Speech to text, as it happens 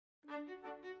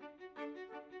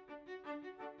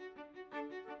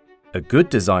A good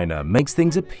designer makes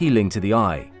things appealing to the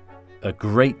eye. A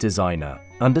great designer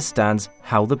understands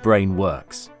how the brain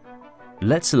works.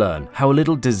 Let's learn how a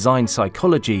little design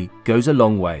psychology goes a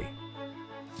long way.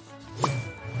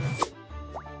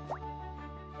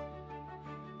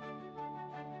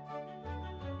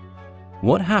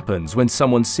 What happens when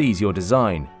someone sees your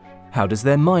design? How does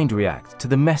their mind react to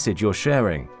the message you're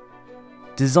sharing?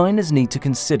 Designers need to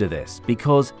consider this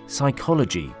because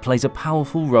psychology plays a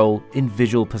powerful role in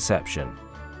visual perception.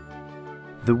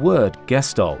 The word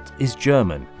Gestalt is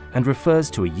German and refers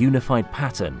to a unified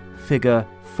pattern, figure,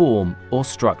 form, or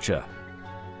structure.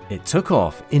 It took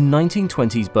off in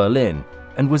 1920s Berlin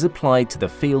and was applied to the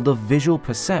field of visual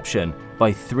perception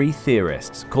by three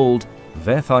theorists called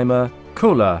Wertheimer,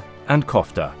 Kohler, and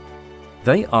Kofter.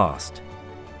 They asked,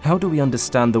 how do we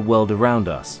understand the world around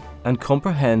us and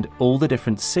comprehend all the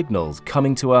different signals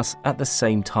coming to us at the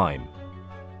same time?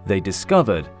 They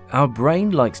discovered our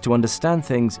brain likes to understand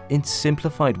things in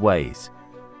simplified ways.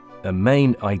 A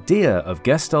main idea of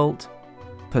Gestalt: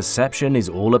 perception is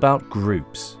all about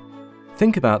groups.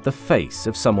 Think about the face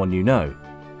of someone you know.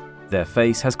 Their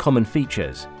face has common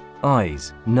features: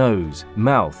 eyes, nose,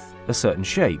 mouth, a certain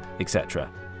shape, etc.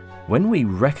 When we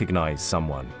recognize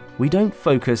someone, we don't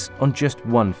focus on just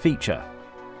one feature.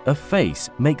 A face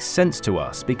makes sense to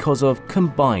us because of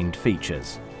combined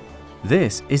features.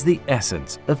 This is the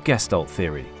essence of Gestalt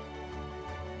theory.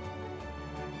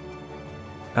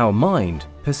 Our mind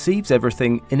perceives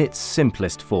everything in its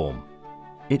simplest form.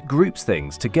 It groups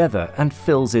things together and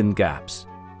fills in gaps.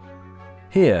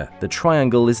 Here, the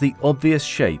triangle is the obvious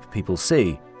shape people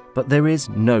see, but there is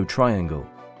no triangle.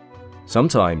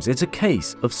 Sometimes it's a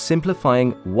case of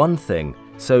simplifying one thing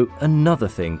so another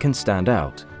thing can stand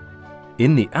out.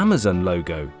 In the Amazon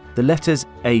logo, the letters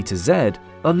A to Z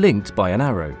are linked by an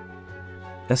arrow.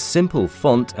 A simple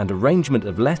font and arrangement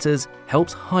of letters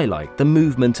helps highlight the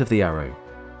movement of the arrow.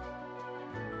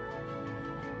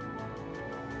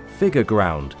 Figure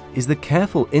ground is the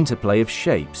careful interplay of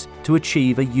shapes to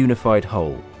achieve a unified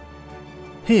whole.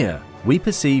 Here, we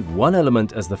perceive one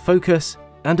element as the focus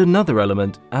and another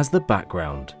element as the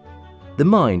background. The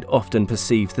mind often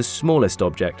perceives the smallest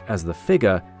object as the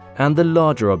figure and the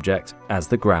larger object as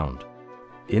the ground.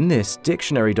 In this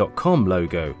Dictionary.com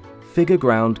logo, figure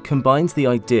ground combines the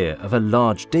idea of a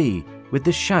large D with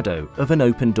the shadow of an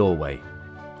open doorway,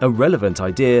 a relevant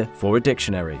idea for a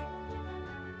dictionary.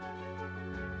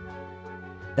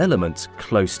 Elements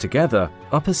close together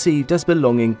are perceived as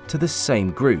belonging to the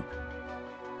same group.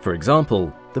 For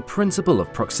example, the principle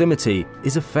of proximity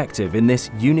is effective in this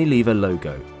Unilever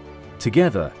logo.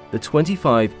 Together, the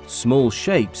 25 small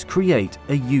shapes create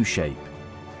a U-shape.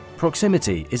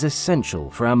 Proximity is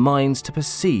essential for our minds to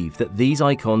perceive that these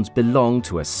icons belong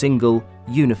to a single,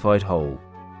 unified whole.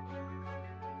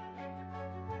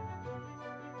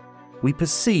 We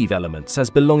perceive elements as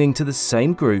belonging to the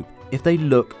same group if they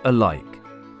look alike.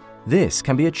 This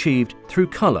can be achieved through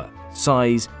color,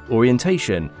 size,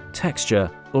 orientation,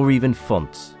 texture, or even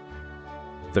fonts.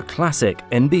 The classic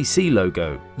NBC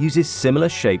logo uses similar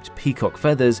shaped peacock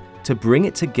feathers to bring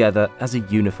it together as a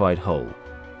unified whole.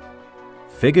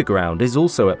 Figure ground is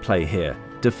also at play here,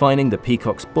 defining the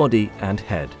peacock's body and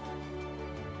head.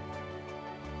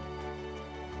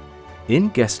 In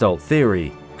Gestalt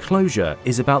theory, closure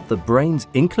is about the brain's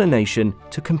inclination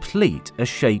to complete a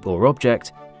shape or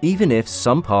object even if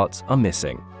some parts are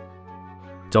missing.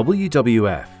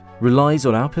 WWF relies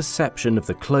on our perception of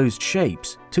the closed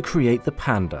shapes to create the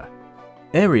panda.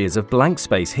 Areas of blank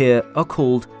space here are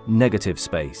called negative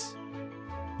space.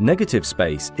 Negative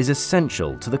space is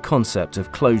essential to the concept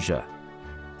of closure.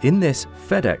 In this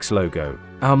FedEx logo,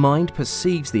 our mind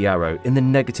perceives the arrow in the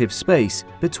negative space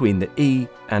between the E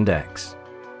and X.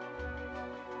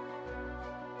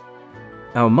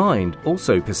 Our mind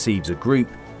also perceives a group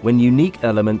when unique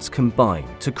elements combine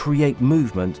to create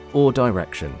movement or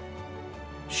direction.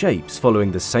 Shapes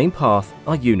following the same path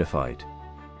are unified.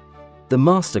 The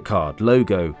MasterCard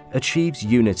logo achieves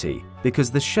unity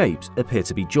because the shapes appear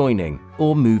to be joining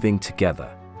or moving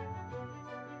together.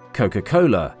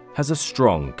 Coca-Cola has a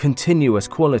strong, continuous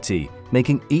quality,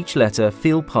 making each letter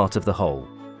feel part of the whole.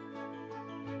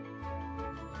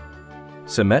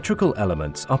 Symmetrical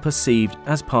elements are perceived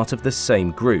as part of the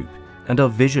same group and are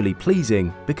visually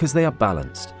pleasing because they are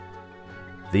balanced.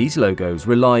 These logos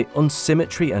rely on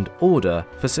symmetry and order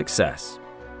for success.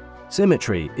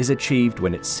 Symmetry is achieved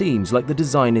when it seems like the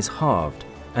design is halved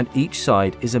and each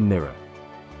side is a mirror.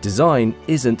 Design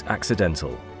isn't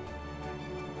accidental.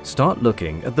 Start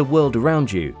looking at the world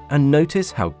around you and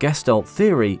notice how Gestalt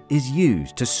theory is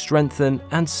used to strengthen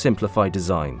and simplify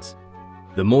designs.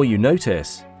 The more you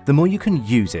notice, the more you can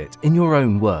use it in your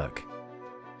own work.